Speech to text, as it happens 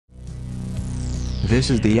This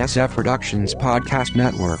is the SF Productions Podcast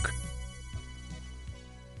Network.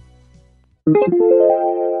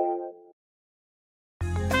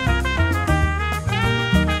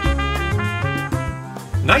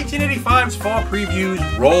 '85's fall previews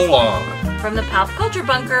roll on. From the Pop Culture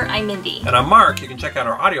Bunker, I'm Mindy. And I'm Mark. You can check out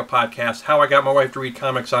our audio podcast, How I Got My Wife to Read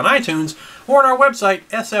Comics, on iTunes or on our website,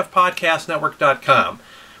 sfpodcastnetwork.com.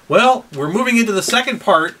 Well, we're moving into the second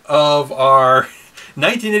part of our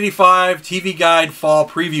 1985 TV Guide fall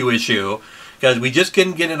preview issue because we just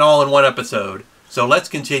couldn't get it all in one episode. So let's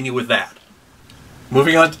continue with that.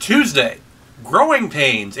 Moving on to Tuesday. Growing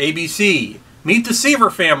Pains, ABC. Meet the Seaver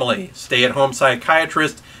family. Stay-at-home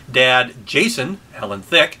psychiatrist dad Jason, Helen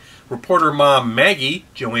Thicke, reporter mom Maggie,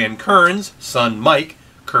 Joanne Kearns, son Mike,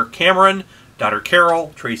 Kirk Cameron, daughter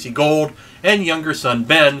Carol, Tracy Gold, and younger son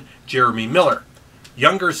Ben, Jeremy Miller.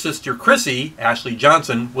 Younger sister Chrissy, Ashley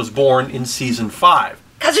Johnson, was born in season 5.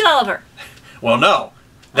 Cousin Oliver. Well, no.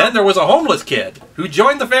 Then there was a homeless kid who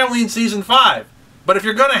joined the family in season 5. But if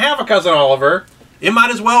you're going to have a Cousin Oliver, it might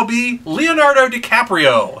as well be Leonardo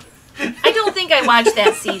DiCaprio. I don't think I watched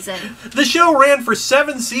that season. The show ran for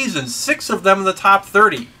 7 seasons, 6 of them in the top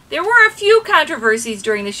 30. There were a few controversies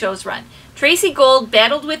during the show's run. Tracy Gold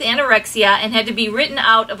battled with anorexia and had to be written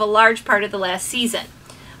out of a large part of the last season.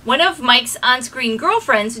 One of Mike's on-screen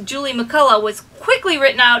girlfriends, Julie McCullough, was quickly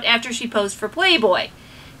written out after she posed for Playboy.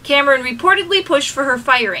 Cameron reportedly pushed for her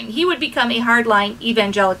firing. He would become a hardline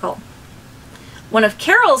evangelical. One of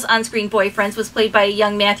Carol's on-screen boyfriends was played by a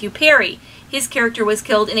young Matthew Perry. His character was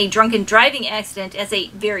killed in a drunken driving accident as a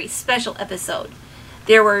very special episode.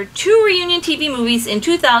 There were 2 reunion TV movies in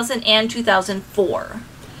 2000 and 2004.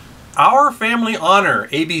 Our Family Honor,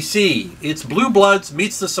 ABC. It's Blue Bloods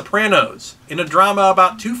meets The Sopranos in a drama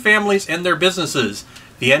about 2 families and their businesses,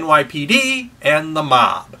 the NYPD and the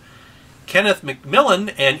mob. Kenneth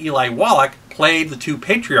McMillan and Eli Wallach played the 2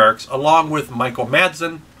 patriarchs along with Michael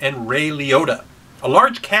Madsen and Ray Liotta. A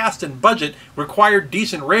large cast and budget required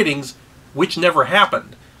decent ratings, which never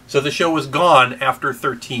happened, so the show was gone after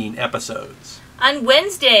 13 episodes. On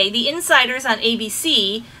Wednesday, The Insiders on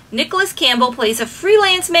ABC, Nicholas Campbell plays a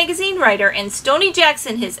freelance magazine writer and Stoney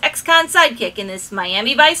Jackson, his ex-con sidekick in this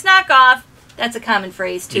Miami Vice knockoff. That's a common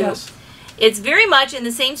phrase, too. Yes. It's very much in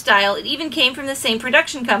the same style. It even came from the same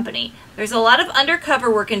production company. There's a lot of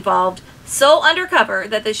undercover work involved, so undercover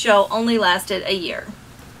that the show only lasted a year.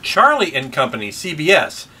 Charlie and Company,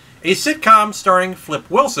 CBS. A sitcom starring Flip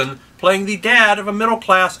Wilson playing the dad of a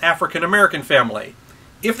middle-class African-American family.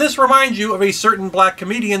 If this reminds you of a certain black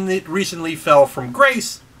comedian that recently fell from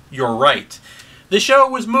grace, you're right. The show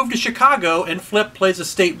was moved to Chicago and Flip plays a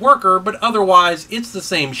state worker, but otherwise it's the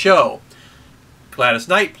same show. Gladys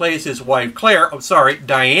Knight plays his wife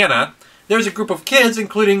Diana. There's a group of kids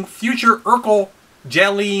including future Urkel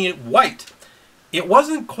Jalene White. It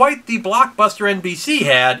wasn't quite the blockbuster NBC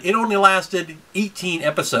had. It only lasted 18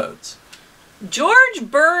 episodes. George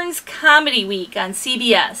Burns Comedy Week on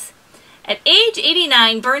CBS. At age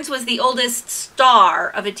 89, Burns was the oldest star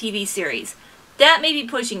of a TV series. That may be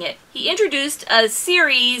pushing it. He introduced a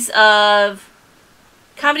series of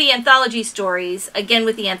comedy anthology stories, again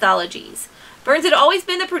with the anthologies. Burns had always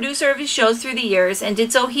been the producer of his shows through the years and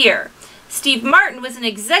did so here. Steve Martin was an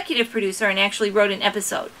executive producer and actually wrote an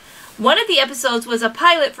episode. One of the episodes was a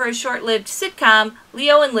pilot for a short-lived sitcom,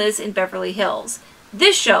 Leo and Liz in Beverly Hills.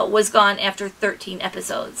 This show was gone after 13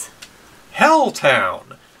 episodes.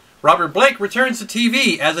 Helltown. Robert Blake returns to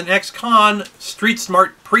TV as an ex-con,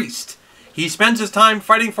 street-smart priest. He spends his time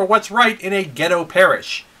fighting for what's right in a ghetto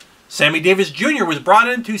parish. Sammy Davis Jr. was brought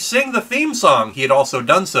in to sing the theme song. He had also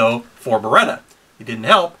done so for Beretta. It didn't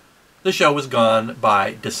help. The show was gone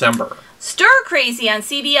by December. Stir Crazy on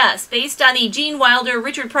CBS, based on the Gene Wilder,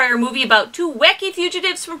 Richard Pryor movie about 2 wacky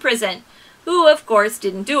fugitives from prison, who, of course,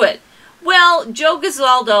 didn't do it. Well, Joe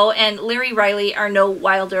Gazzaldo and Larry Riley are no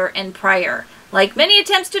Wilder and Pryor. Like many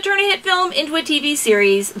attempts to turn a hit film into a TV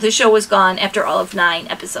series, the show was gone after all of 9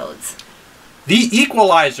 episodes. The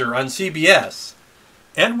Equalizer on CBS.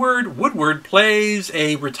 Edward Woodward plays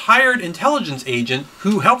a retired intelligence agent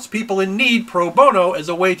who helps people in need pro bono as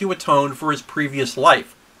a way to atone for his previous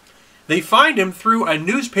life. They find him through a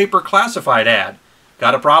newspaper classified ad.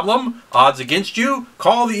 Got a problem? Odds against you?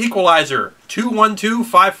 Call the Equalizer,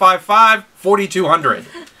 212-555-4200.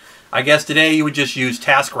 I guess today you would just use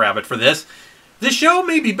TaskRabbit for this. The show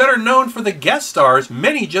may be better known for the guest stars,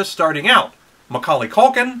 many just starting out. Macaulay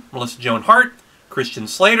Culkin, Melissa Joan Hart, Christian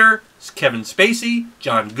Slater, Kevin Spacey,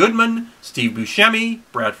 John Goodman, Steve Buscemi,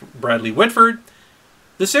 Bradley Whitford.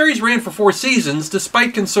 The series ran for 4 seasons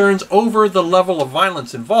despite concerns over the level of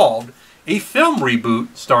violence involved. A film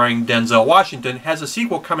reboot starring Denzel Washington has a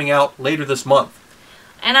sequel coming out later this month.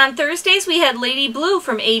 And on Thursdays, we had Lady Blue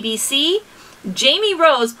from ABC. Jamie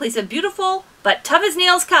Rose plays a beautiful but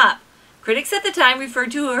tough-as-nails cop. Critics at the time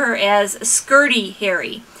referred to her as Skirty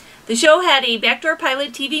Harry. The show had a backdoor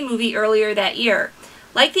pilot TV movie earlier that year.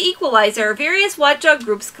 Like The Equalizer, various watchdog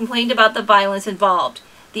groups complained about the violence involved.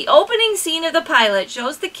 The opening scene of the pilot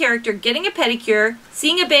shows the character getting a pedicure,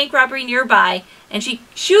 seeing a bank robbery nearby, and she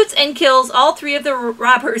shoots and kills all 3 of the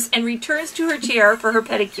robbers and returns to her chair for her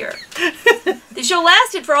pedicure. The show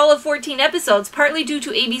lasted for all of 14 episodes, partly due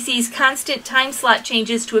to ABC's constant time slot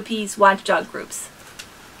changes to appease watchdog groups.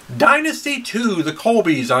 Dynasty 2, The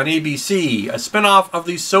Colbys on ABC, a spin-off of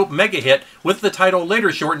the soap mega hit with the title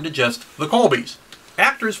later shortened to just The Colbys.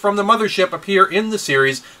 Actors from the mothership appear in the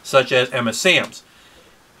series, such as Emma Samms.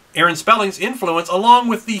 Aaron Spelling's influence, along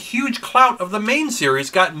with the huge clout of the main series,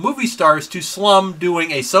 got movie stars to slum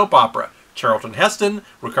doing a soap opera. Charlton Heston,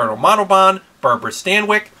 Ricardo Montalban, Barbara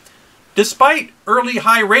Stanwyck. Despite early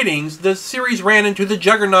high ratings, the series ran into the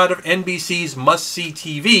juggernaut of NBC's must-see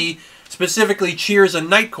TV, specifically Cheers and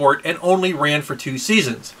Night Court, and only ran for 2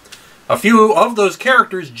 seasons. A few of those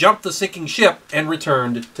characters jumped the sinking ship and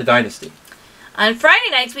returned to Dynasty. On Friday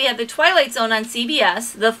nights, we had The Twilight Zone on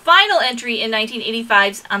CBS, the final entry in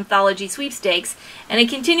 1985's anthology sweepstakes, and a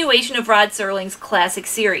continuation of Rod Serling's classic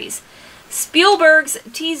series. Spielberg's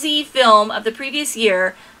TZ film of the previous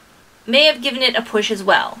year may have given it a push as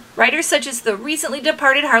well. Writers such as the recently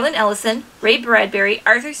departed Harlan Ellison, Ray Bradbury,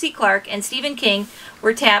 Arthur C. Clarke, and Stephen King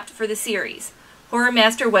were tapped for the series. Horror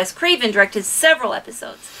master Wes Craven directed several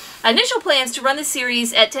episodes. Initial plans to run the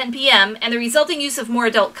series at 10 p.m. and the resulting use of more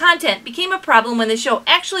adult content became a problem when the show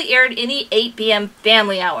actually aired in the 8 p.m.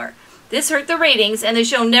 family hour. This hurt the ratings, and the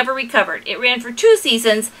show never recovered. It ran for 2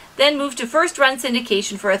 seasons, then moved to first-run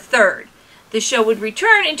syndication for a 3rd. The show would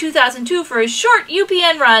return in 2002 for a short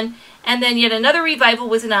UPN run, and then yet another revival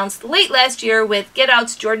was announced late last year with Get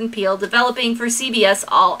Out's Jordan Peele developing for CBS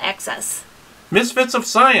All Access. Misfits of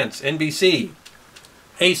Science, NBC.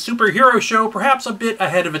 A superhero show perhaps a bit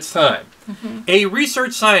ahead of its time. A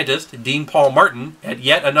research scientist, Dean Paul Martin, at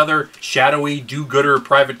yet another shadowy do-gooder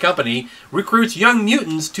private company, recruits young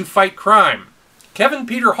mutants to fight crime. Kevin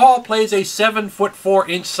Peter Hall plays a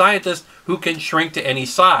 7'4" scientist who can shrink to any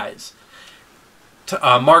size.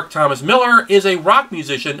 Mark Thomas Miller is a rock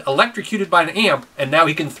musician electrocuted by an amp, and now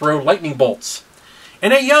he can throw lightning bolts.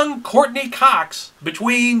 And a young Courtney Cox,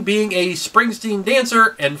 between being a Springsteen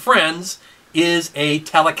dancer and Friends, is a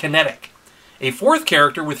telekinetic. A 4th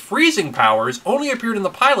character with freezing powers only appeared in the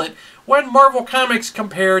pilot when Marvel Comics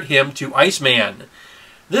compared him to Iceman.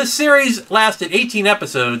 This series lasted 18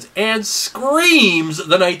 episodes and screams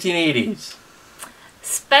the 1980s.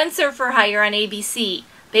 Spencer for Hire on ABC.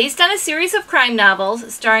 Based on a series of crime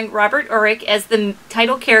novels starring Robert Urich as the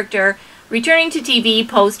title character, returning to TV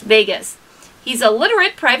post-Vegas. He's a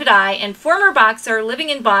literate private eye and former boxer living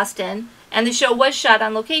in Boston, and the show was shot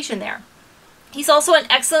on location there. He's also an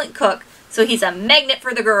excellent cook, so he's a magnet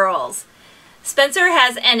for the girls. Spencer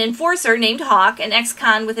has an enforcer named Hawk, an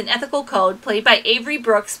ex-con with an ethical code, played by Avery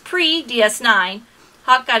Brooks pre-DS9.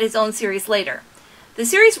 Hawk got his own series later. The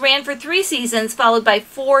series ran for 3 seasons, followed by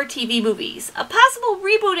 4 TV movies. A possible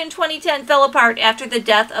reboot in 2010 fell apart after the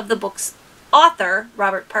death of the book's author,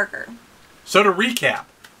 Robert Parker. So to recap,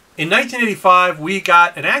 in 1985 we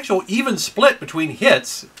got an actual even split between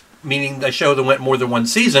hits, meaning a show that went more than 1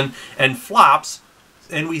 season, and flops,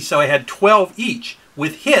 and I had 12 each,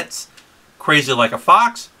 with hits, Crazy Like a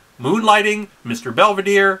Fox, Moonlighting, Mr.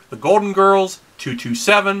 Belvedere, The Golden Girls,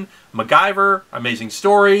 227, MacGyver, Amazing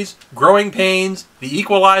Stories, Growing Pains, The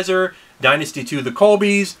Equalizer, Dynasty 2, The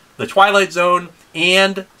Colbys, The Twilight Zone,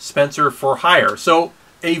 and Spencer for Hire. So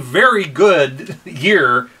a very good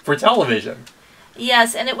year for television.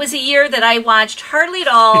 Yes, and it was a year that I watched hardly at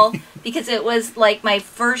all because it was like my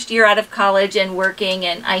first year out of college and working,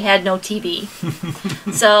 and I had no TV.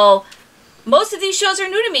 So most of these shows are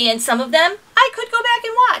new to me, and some of them I could go back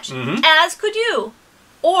and watch, as could you.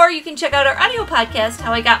 Or you can check out our audio podcast,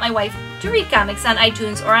 How I Got My Wife to Read Comics, on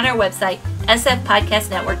iTunes or on our website,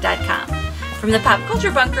 sfpodcastnetwork.com. From the Pop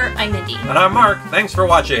Culture Bunker, I'm Mindy. And I'm Mark. Thanks for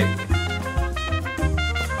watching.